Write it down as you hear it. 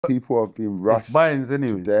People have been rushed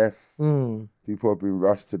to death. People have been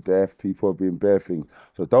rushed to death. People have been bare things.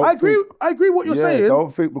 So don't. I agree what you're saying.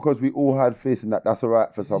 Don't think because we all had fish and that's all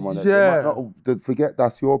right for someone. Yeah. Forget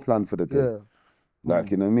that's your plan for the day. Yeah.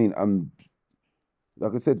 Like, you know what I mean?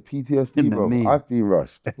 Like I said, PTSD, bro. I've been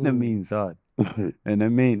rushed. In the mean, son. In the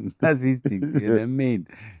mean. That's his thing. In the mean.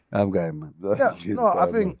 I'm going, man. Yeah. No,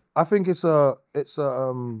 I think it's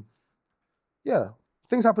yeah,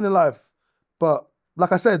 things happen in life. But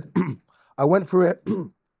like I said, I went through it.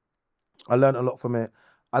 I learned a lot from it.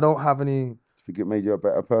 I don't have any... You think it made you a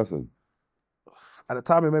better person? At the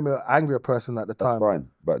time, it made me an angrier person at the time. That's fine.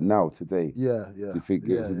 But now, today... Yeah. You think...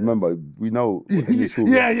 Remember, we know...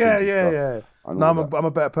 Yeah. No, I'm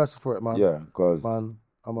a better person for it, man. Yeah, because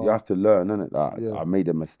you have to learn, innit? Like, I made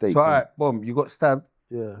a mistake. So, all right, boom, you got stabbed.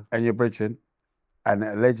 Yeah. And you're bridging. And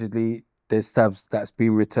allegedly, there's stabs that's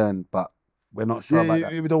been returned, but we're not sure about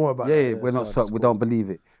that. We don't worry about that. Yeah, we're not sure. We don't believe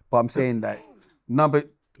it. But I'm saying that,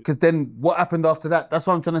 because then what happened after that? That's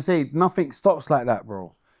what I'm trying to say. Nothing stops like that,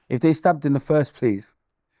 bro. If they stabbed in the first place,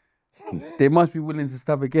 they must be willing to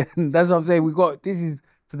stab again. That's what I'm saying. This is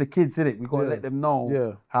for the kids, innit? We got to let them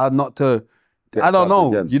know how not to. I don't know.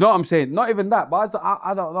 Again. You know what I'm saying? Not even that, but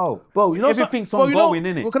I don't know. Bro, you know everything's ongoing,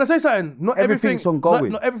 innit? Well, can I say something? Not everything's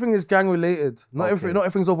ongoing. Not everything is gang related. Not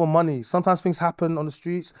everything's over money. Sometimes things happen on the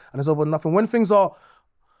streets and it's over nothing. When things are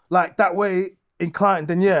like that way inclined,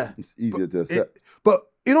 then it's easier to accept. But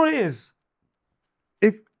you know what it is?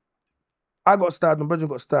 If I got stabbed, my brother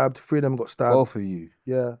got stabbed, 3 of them got stabbed. Both of you.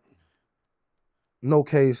 Yeah. No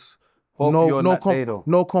case.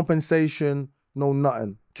 No compensation. No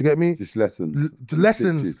nothing. Do you get me? Just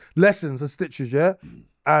lessons. Lessons and stitches, yeah?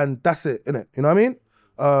 And that's it, innit? You know what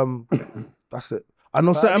I mean? That's it. I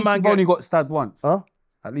know certain man only got stabbed once. Huh?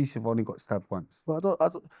 At least you've only got stabbed once. But I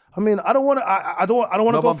don't want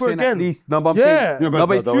to go through it again. At least, no, but I'm saying, no,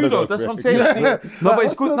 but it's true though. That's what I'm saying. No, but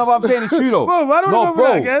it's good. No, but I'm saying it's true though. Bro, I don't want to go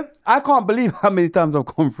through it again. I can't believe how many times I've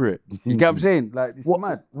gone through it. You get what I'm saying? Like, it's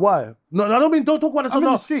mad. Why? No, I don't mean don't talk about the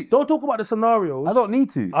scenarios. Don't talk about the scenarios. I don't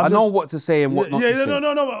need to. I know what to say and what not to say. No.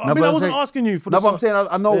 I mean, I wasn't asking you for the... No, but I'm saying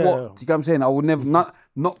I know what... Do you get what I'm saying? I would never... Not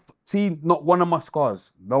one of my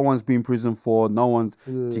scars. No one's been in prison for. No one's...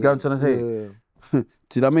 Do you get what I'm trying to say?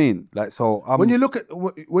 Do you know what I mean? Like, so when you look at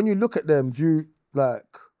them, do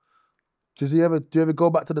you ever go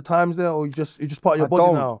back to the times there, or you just part of your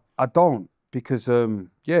body now? I don't, because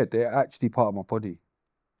they're actually part of my body.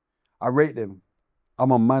 I rate them.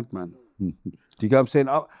 I'm a madman. Do you get what I'm saying?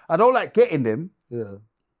 I don't like getting them. Yeah.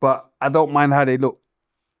 But I don't mind how they look.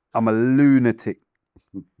 I'm a lunatic.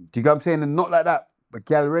 Do you get what I'm saying? And not like that. But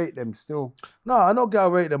gal rate them still. No, I know gal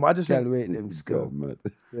rate them. I just gal rate them still.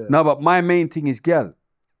 Yeah. No, but my main thing is gal.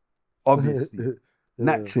 Obviously.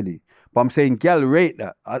 Naturally. But I'm saying gal rate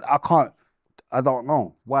that. I can't. I don't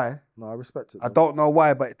know why. No, I respect it. I don't know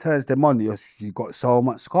why, but it turns them on. You got so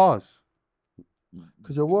much scars.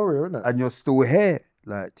 Because you're a warrior, innit? And you're still here.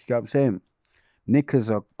 Like, do you get what I'm saying? Knickers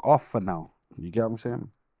are off for now. You get what I'm saying?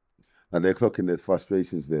 And they're clocking their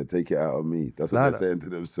frustrations there. Take it out on me. That's what they're saying to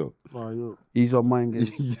themselves. He's on mine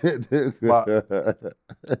again. But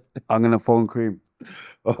I'm going to phone Cream.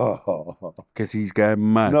 Because he's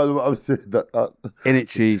going mad. No, I'm saying that. In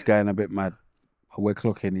it, he's going a bit mad. We're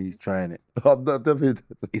clocking, he's trying it. David.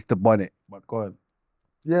 It's the bonnet. But go on.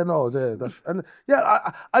 Yeah, no,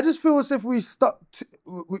 I just feel as if we stuck,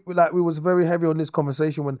 like we was very heavy on this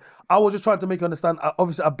conversation when I was just trying to make you understand.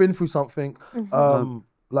 Obviously, I've been through something.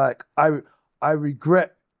 Like I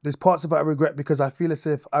regret, there's parts of it I regret because I feel as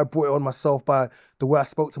if I brought it on myself by the way I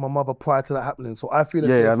spoke to my mother prior to that happening. So I feel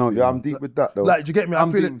as if... I know. Yeah, I'm deep with that though. Like, do you get me? I'm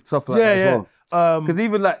feel deep with stuff like that as well. Because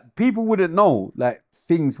even like, people wouldn't know like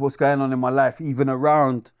what's going on in my life, even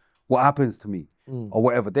around what happens to me or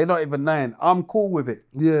whatever. They're not even knowing. I'm cool with it.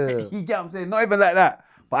 Yeah. You get what I'm saying? Not even like that.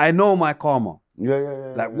 But I know my karma.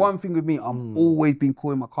 Yeah. One thing with me, I'm always been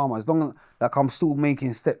cool with my karma. As long as like I'm still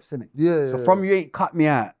making steps in it. Yeah. So from you ain't cut me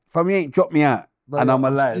out, from you ain't dropped me out, and I'm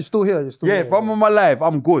alive. You're still here. From I'm alive,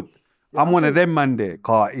 I'm good. I'm one of them man there.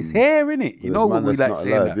 Car, it's here, innit? You know what we like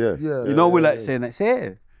saying that. You know we like saying that. It's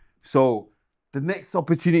here. So the next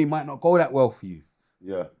opportunity might not go that well for you.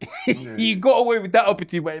 Yeah. You got away with that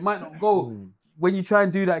opportunity, but it might not go when you try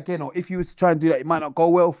and do that again, or if you was to try and do that, it might not go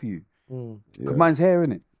well for you. Because man's here,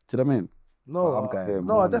 innit? Do you know what I mean?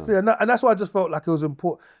 No, definitely, and that's why I just felt like it was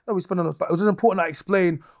important. No, we spent on it was just important I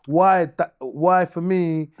explain why for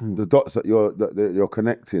me the dots that you're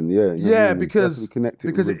connecting, because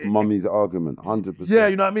with mummy's argument, 100%. Yeah,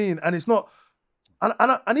 you know what I mean, and it's not,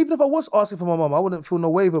 and even if I was asking for my mum, I wouldn't feel no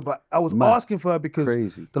waver, but I was asking for her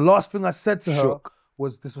because the last thing I said to her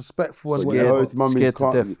was disrespectful and But whatever. it's mummy's Scared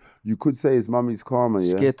to death. You could say it's mummy's karma,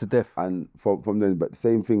 yeah? Scared to death. And from then, but the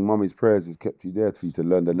same thing, mummy's prayers has kept you there for you to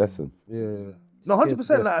learn the lesson. Yeah. No,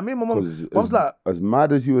 100%. Like, I mean, my mum's As, like... as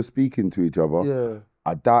mad as you were speaking to each other, Yeah.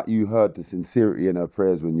 I doubt you heard the sincerity in her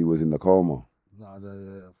prayers when you was in the coma. Nah,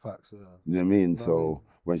 yeah, facts, yeah. You know what I mean? So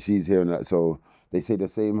when she's hearing that, so they say the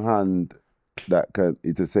same hand that can,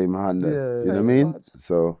 it's the same hand that, you know what I mean?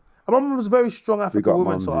 So... My mum was a very strong African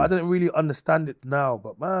woman, so Mumsy. I didn't really understand it now.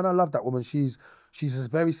 But man, I love that woman. She's a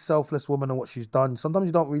very selfless woman and what she's done. Sometimes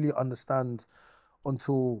you don't really understand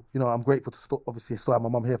until, you know, I'm grateful to obviously still have my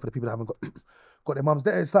mum here for the people that haven't got their mums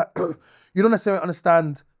there. It's like, you don't necessarily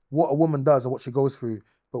understand what a woman does and what she goes through.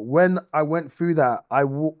 But when I went through that, I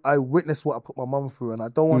witnessed what I put my mum through, and I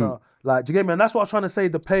don't want to, like, do you get me? And that's what I was trying to say,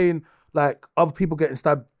 the pain, like, other people getting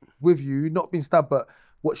stabbed with you, not being stabbed, but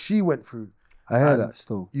what she went through. I hear that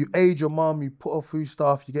still. You aid your mum, you put her through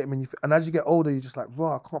stuff, you get me, and as you get older, you're just like,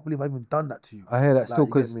 bro, I can't believe I even done that to you. I hear that Like, still, you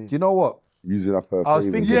because get me? do you know what? Using up her I was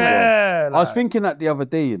favours thinking, as well. Yeah. I was thinking that the other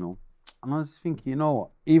day, you know, and I was thinking, you know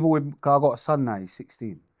what? Even with, cause I got a son now, he's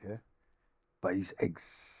 16, yeah? But he's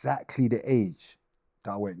exactly the age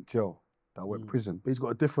that I went in jail, that I went in prison. But he's got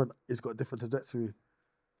a different trajectory.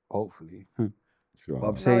 Hopefully. Sure. But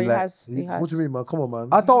I'm saying, he like, has. What do you mean, man? Come on, man.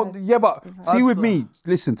 I don't, yeah, but see with has. me,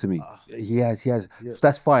 listen to me. He has. Yeah.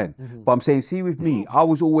 That's fine. But I'm saying, see with me, I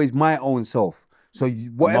was always my own self. So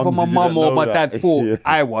whatever my Mumsy mum didn't or know my that. dad thought Yeah.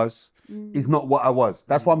 I was, is not what I was.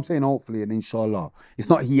 That's what I'm saying, hopefully, and inshallah. It's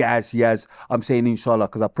not he has. I'm saying inshallah,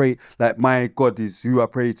 because I pray, like, my God is who I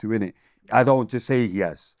pray to, innit? I don't just say he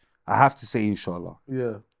has. I have to say inshallah.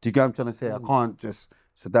 Yeah. Do you get what I'm trying to say? I can't just,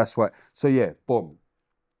 so that's why. So yeah, boom.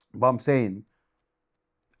 But I'm saying,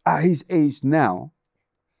 at his age now,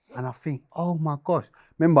 and I think, oh my gosh.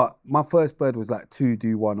 Remember, my first bird was like 2,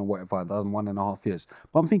 do 1 or whatever. I've done 1.5 years.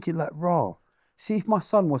 But I'm thinking like, raw. See, if my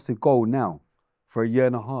son was to go now for 1.5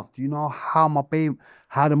 years, do you know how my baby,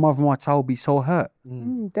 how the mother of my child would be so hurt?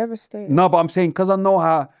 Devastated. No, but I'm saying, because I know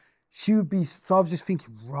how she would be, so I was just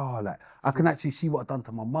thinking, raw, like, I can actually see what I've done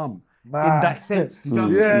to my mum. In that sense. Do you know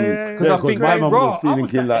what I'm saying? Yeah. Because I think my like, mum raw, was feeling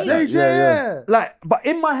kin like that. Yeah. like, but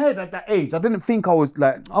in my head at that age, I didn't think I was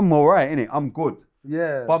like, I'm all right, innit? I'm good.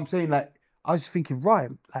 Yeah. But I'm saying, like, I was just thinking, right,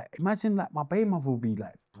 like, imagine like my baby mother would be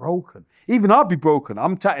like broken. Even I'd be broken.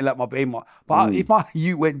 I'm chatting like my baby mother. But if my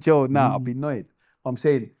youth went jail now, I'd be annoyed. I'm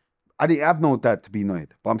saying, I didn't have no dad to be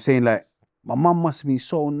annoyed. But I'm saying, like, my mum must have been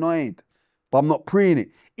so annoyed. But I'm not praying it.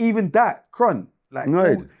 Even that, crun. Like,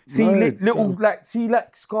 Annoyed. see little, like, see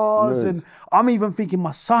like scars. Annoyed. And I'm even thinking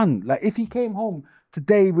my son, like, if he came home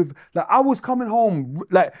today with, like, I was coming home,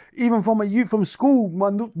 like, even from from school,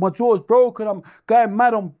 my jaw's broken. I'm going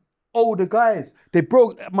mad on older guys.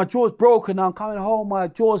 My jaw's broken. I'm coming home, my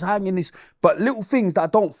jaw's hanging. But little things that I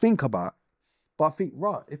don't think about. But I think,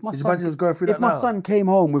 right, if my son was going through that my now? son came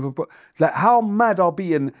home with like, how mad I'll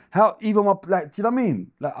be, and how even my, like, do you know what I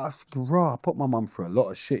mean? Like, I think, right, I put my mum through a lot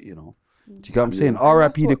of shit, you know. Do you get what I'm saying?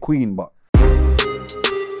 R.I.P. the Queen, but